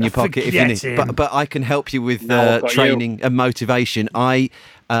in your pocket. If you need, him. but I can help you with I've got training and motivation. I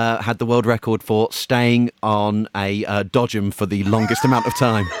had the world record for staying on a dodgem for the longest amount of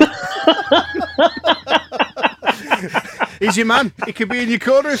time. He's your man. He could be in your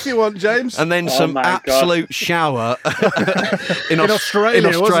corner if you want, James. And then some absolute shower in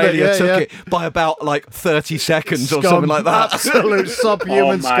Australia. Yeah, took it by about like 30 seconds or something like that. Absolute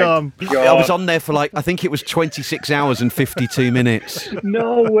subhuman scum. God. I was on there for I think it was 26 hours and 52 minutes.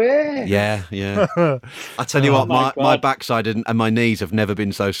 No way. Yeah. I tell you what, my backside and my knees have never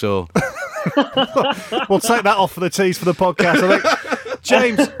been so sore. We'll take that off for the tease for the podcast, I think.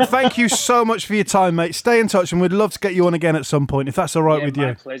 James, thank you so much for your time, mate. Stay in touch, and we'd love to get you on again at some point, if that's all right with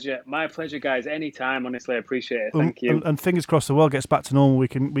you. My pleasure, guys. Anytime, honestly, I appreciate it. Thank you. And fingers crossed the world gets back to normal. We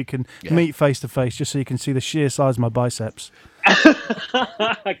can meet face to face, just so you can see the sheer size of my biceps.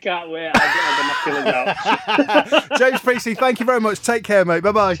 I can't wait. I'll get the knuckles out. James Priestley, thank you very much. Take care, mate.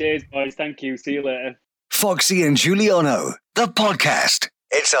 Bye-bye. Cheers, boys. Thank you. See you later. Foxy and Giuliano, the podcast.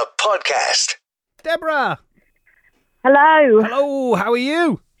 It's a podcast. Deborah. Hello. Hello, how are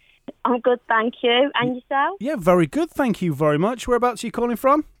you? I'm good, thank you. And yourself? Yeah, very good. Thank you very much. Whereabouts are you calling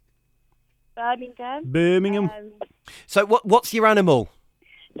from? Birmingham. So what's your animal?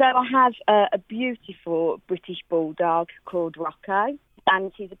 So I have a beautiful British bulldog called Rocco,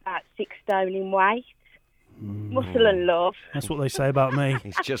 and he's about 6 stone in weight. Muscle and love. That's what they say about me.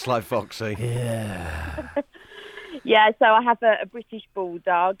 He's just like Foxy. Yeah. Yeah, so I have a British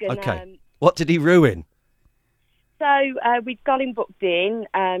bulldog. And, Okay. What did he ruin? So we've got him booked in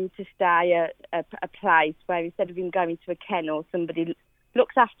to stay at a place where instead of him going to a kennel, somebody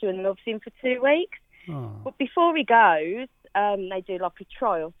looks after and loves him for 2 weeks. Oh. But before he goes, they do like a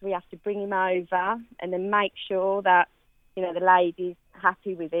trial, so we have to bring him over and then make sure that, the lady's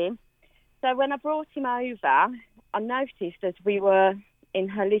happy with him. So when I brought him over, I noticed as we were in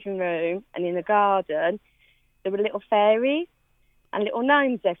her living room and in the garden, there were little fairies and little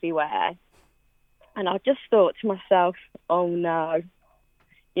gnomes everywhere. And I just thought to myself, oh no.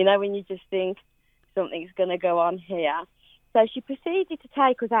 When you just think something's going to go on here. So she proceeded to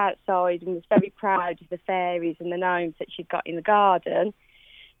take us outside and was very proud of the fairies and the gnomes that she'd got in the garden,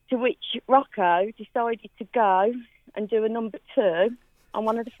 to which Rocco decided to go and do a number 2 on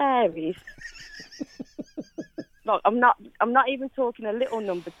one of the fairies. Look, I'm not even talking a little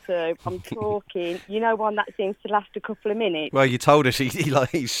number 2. I'm talking, one that seems to last a couple of minutes. Well, you told us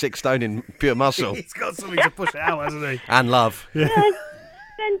he's 6 stone in pure muscle. He's got something to push it out, hasn't he? And love. Yeah.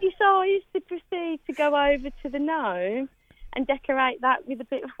 then decides to proceed to go over to the gnome and decorate that with a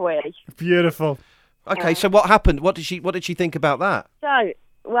bit of whey. Beautiful. Okay, so what happened? What did she think about that? So,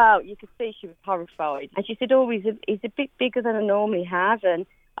 well, you could see she was horrified. And she said, oh, he's a bit bigger than I normally have, and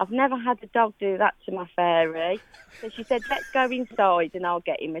I've never had a dog do that to my fairy. So she said, let's go inside and I'll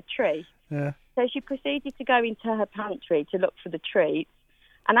get him a treat. Yeah. So she proceeded to go into her pantry to look for the treats.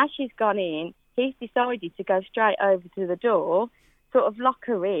 And as she's gone in, he's decided to go straight over to the door, sort of lock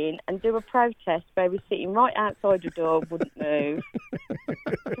her in and do a protest where he's sitting right outside the door, wouldn't move.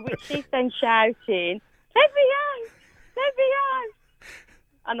 To which she's then shouting, let me out! Let me out!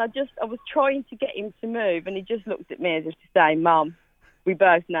 And I was trying to get him to move, and he just looked at me as if to say, Mum, we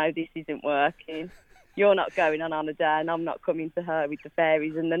both know this isn't working. You're not going on holiday, and I'm not coming to her with the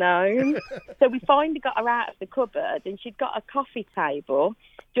fairies and the gnomes. So we finally got her out of the cupboard, and she'd got a coffee table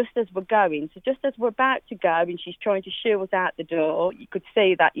just as we're going. So just as we're about to go, and she's trying to shoo us out the door, you could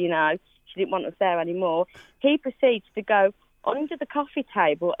see that, she didn't want us there anymore. He proceeds to go under the coffee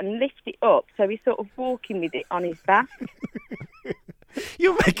table and lift it up, so he's sort of walking with it on his back.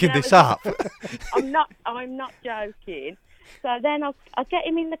 You're making this up. I'm not joking. So then I get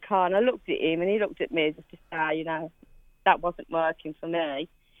him in the car, and I looked at him, and he looked at me just to say, that wasn't working for me.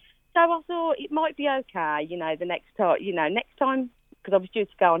 So I thought it might be okay, the next time, because I was due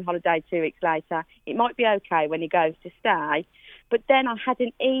to go on holiday 2 weeks later, it might be okay when he goes to stay. But then I had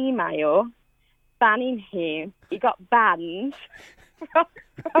an email banning him. He got banned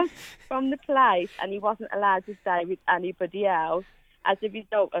from the place, and he wasn't allowed to stay with anybody else. As a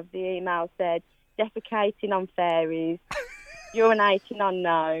result of the email said, defecating on fairies, urinating on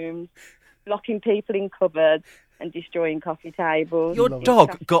gnomes, locking people in cupboards, and destroying coffee tables. Your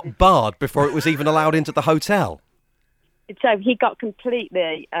dog got barred before it was even allowed into the hotel. So he got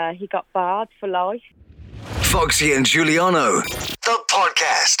barred for life. Foxy and Giuliano, the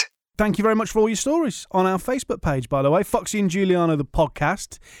podcast. Thank you very much for all your stories on our Facebook page, by the way. Foxy and Giuliano, the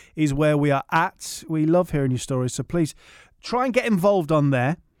podcast, is where we are at. We love hearing your stories, so please try and get involved on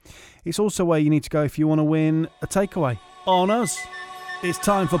there. It's also where you need to go if you want to win a takeaway on us. It's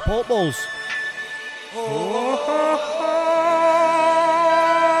time for Pork Balls.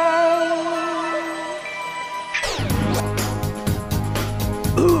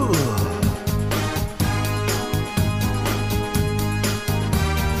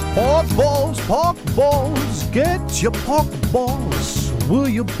 Pork balls, get your pork balls. Will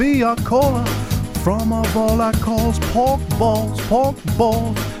you be our caller from of all our calls? Pork balls,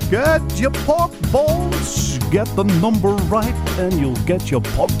 get your pork balls. Get the number right and you'll get your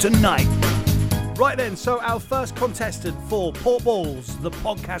pork tonight. Right then, so our first contestant for Pork Balls, the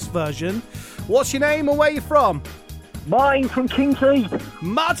podcast version. What's your name and where you from? Martin from Kingsley.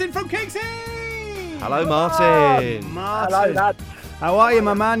 Martin from Kingsley! Hello, Martin. Hello, lads. How are you,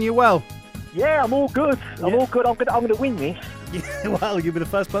 my man? You well? Yeah, I'm all good. I'm all good. I'm gonna win this. Yeah, well, you'll be the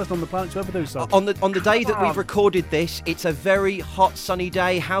first person on the planet to ever do so. On the day that we've recorded this, it's a very hot, sunny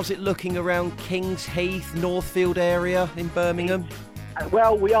day. How's it looking around Kings Heath, Northfield area in Birmingham?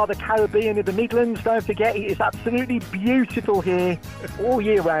 Well, we are the Caribbean of the Midlands. Don't forget, it is absolutely beautiful here all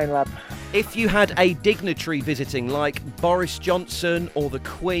year round, lads. If you had a dignitary visiting, like Boris Johnson or the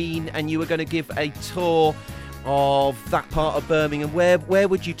Queen, and you were going to give a tour of that part of Birmingham, where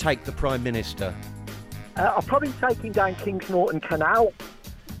would you take the Prime Minister? I'll probably take him down Kings Norton Canal.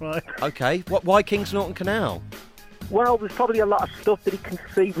 Right. Okay. Why Kings Norton Canal? Well, there's probably a lot of stuff that he can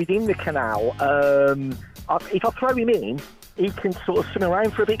see within the canal. If I throw him in, he can sort of swim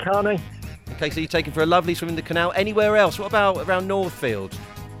around for a bit, can't he? Okay, so you're taking for a lovely swim in the canal. Anywhere else? What about around Northfield?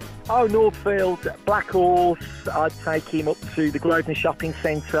 Oh, Northfield, Black Horse. I'd take him up to the Grosvenor Shopping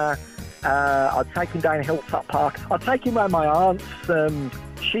Centre. I'd take him down Hilltop Park. I'd take him around my aunt's.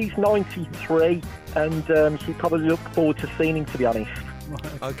 She's 93, and she'd probably look forward to seeing him, to be honest.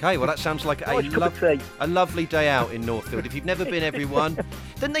 Okay, well, that sounds like a lovely day out in Northfield. If you've never been, everyone,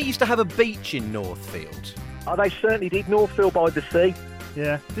 then they used to have a beach in Northfield. Oh, they certainly did. Northfield by the sea.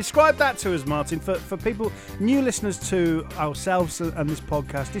 Yeah. Describe that to us, Martin, for people, new listeners to ourselves and this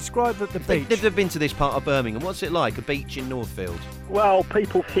podcast. Describe the beach. They've never been to this part of Birmingham. What's it like, a beach in Northfield? Well,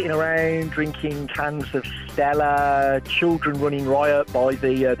 people sitting around drinking cans of Stella, children running riot by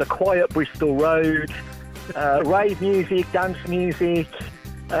the quiet Bristol Road, rave music, dance music.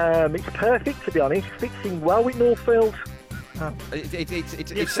 It's perfect, to be honest. Fits in well with Northfield.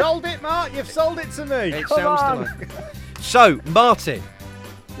 You've sold it, Mark. You've sold it to me. It sounds like. So, Martin,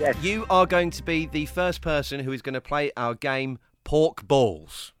 yes. You are going to be the first person who is going to play our game Pork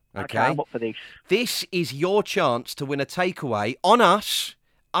Balls. Okay, I'm up for this. This is your chance to win a takeaway on us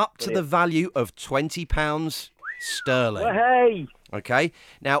up to the value of £20 sterling. Well, hey. Okay.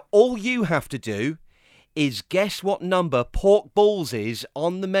 Now, all you have to do is guess what number pork balls is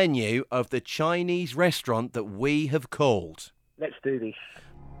on the menu of the Chinese restaurant that we have called. Let's do this.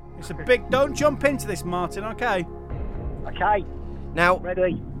 It's a big... Don't jump into this, Martin, okay? Okay. Now,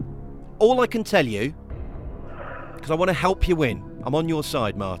 Ready. all I can tell you, because I want to help you win, I'm on your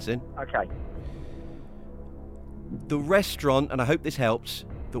side, Martin. Okay. The restaurant, and I hope this helps,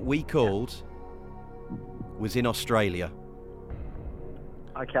 that we called was in Australia.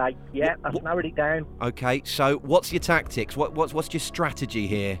 Okay. Yeah, I've narrowed it down. Okay, so what's your tactics? What's your strategy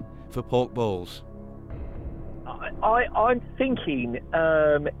here for pork balls? I'm thinking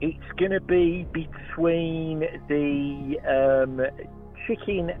it's going to be between the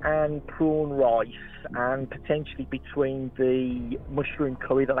chicken and prawn rice, and potentially between the mushroom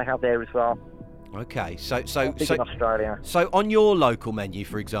curry that they have there as well. Okay, so in Australia. So on your local menu,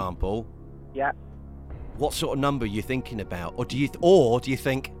 for example, Yeah. what sort of number are you thinking about, or do you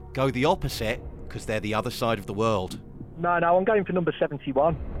think go the opposite because they're the other side of the world? No, I'm going for number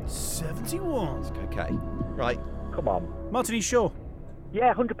 71. 71. Okay, right. Come on. Martin, are you sure?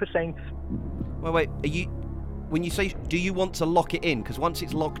 Yeah, 100%. Wait. Are you? When you say, do you want to lock it in? Because once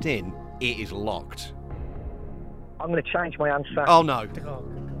it's locked in, it is locked. I'm going to change my answer. Oh no.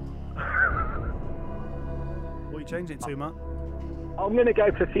 What are you changing it to, Matt? I'm going to go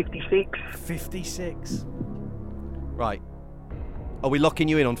for 56. 56. Right. Are we locking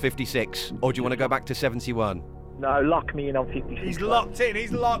you in on 56, or do you want to go back to 71? No, lock me in on 56. He's locked in.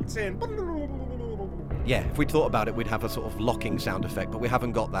 Yeah, if we'd thought about it, we'd have a sort of locking sound effect, but we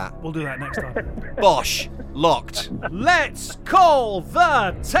haven't got that. We'll do that next time. Bosh! Locked. Let's call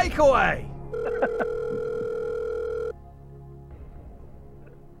the takeaway.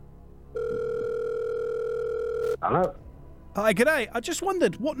 Hello? Hi, g'day. I just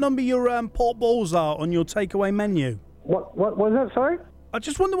wondered what number your pork balls are on your takeaway menu. What was that, sorry? I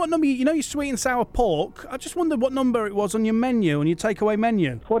just wonder what number, you know your sweet and sour pork? I just wondered what number it was on your menu, on your takeaway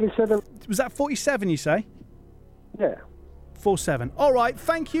menu. 47. Was that 47, you say? Yeah. 47. All right,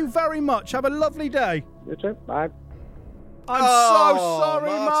 thank you very much. Have a lovely day. You too. Bye. I'm Oh, so sorry,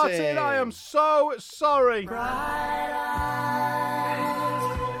 Martin. I am so sorry.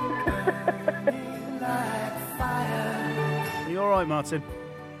 Are you all right, Martin?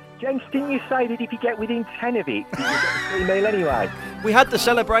 James, didn't you say that if you get within 10 of it, you get a free meal anyway? We had the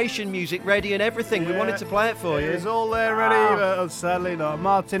celebration music ready and everything. We wanted to play it for you. It's all there ready, but sadly not.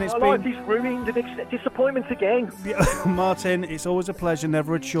 Martin, it's My life is ruined and disappointment again. Martin, it's always a pleasure,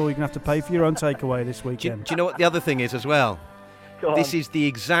 never a chore. You're going to have to pay for your own takeaway this Do weekend. you know what the other thing is as well? Go This on. is the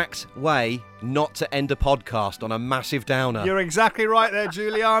exact way not to end a podcast on a massive downer. You're exactly right there,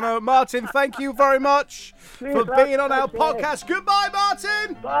 Giuliano. Martin, thank you very much for being on our podcast. Goodbye,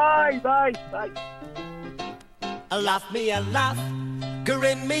 Martin. Bye. Laugh me a laugh,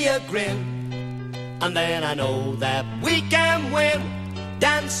 grin me a grin, and then I know that we can win.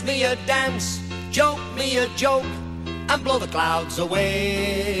 Dance me a dance, joke me a joke, and blow the clouds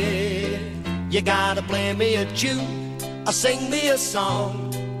away. You gotta play me a tune, or sing me a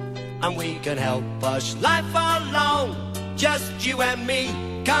song, and we can help push life along. Just you and me,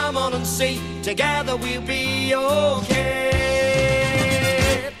 come on and see, together we'll be okay.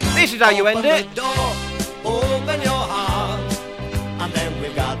 This is how you end it. Open the door, open your heart, and then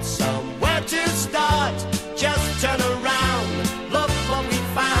we've got somewhere to start. Just turn around, look what we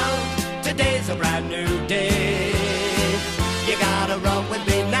found. Today's a brand new day. You gotta run with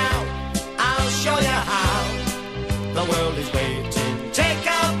me now, I'll show you how. The world is waiting, take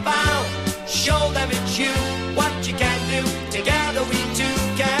a bow. Show them it's you, what you can do. Together we two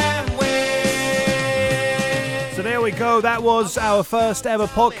can win. So there we go. That was our first ever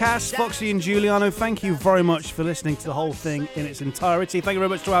podcast. Foxy and Giuliano, thank you very much for listening to the whole thing in its entirety. Thank you very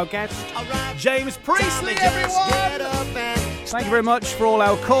much to our guest, James Priestley, everyone. Thank you very much for all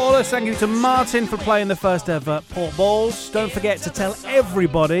our callers. Thank you to Martin for playing the first ever pork balls. Don't forget to tell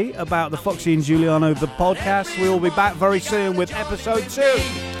everybody about the Foxy and Giuliano, the podcast. We will be back very soon with episode 2.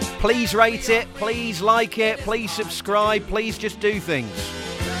 Please rate it, please like it, please subscribe, please just do things.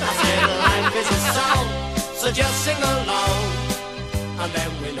 I said life is a song, so just sing along, and then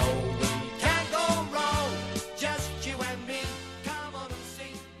we know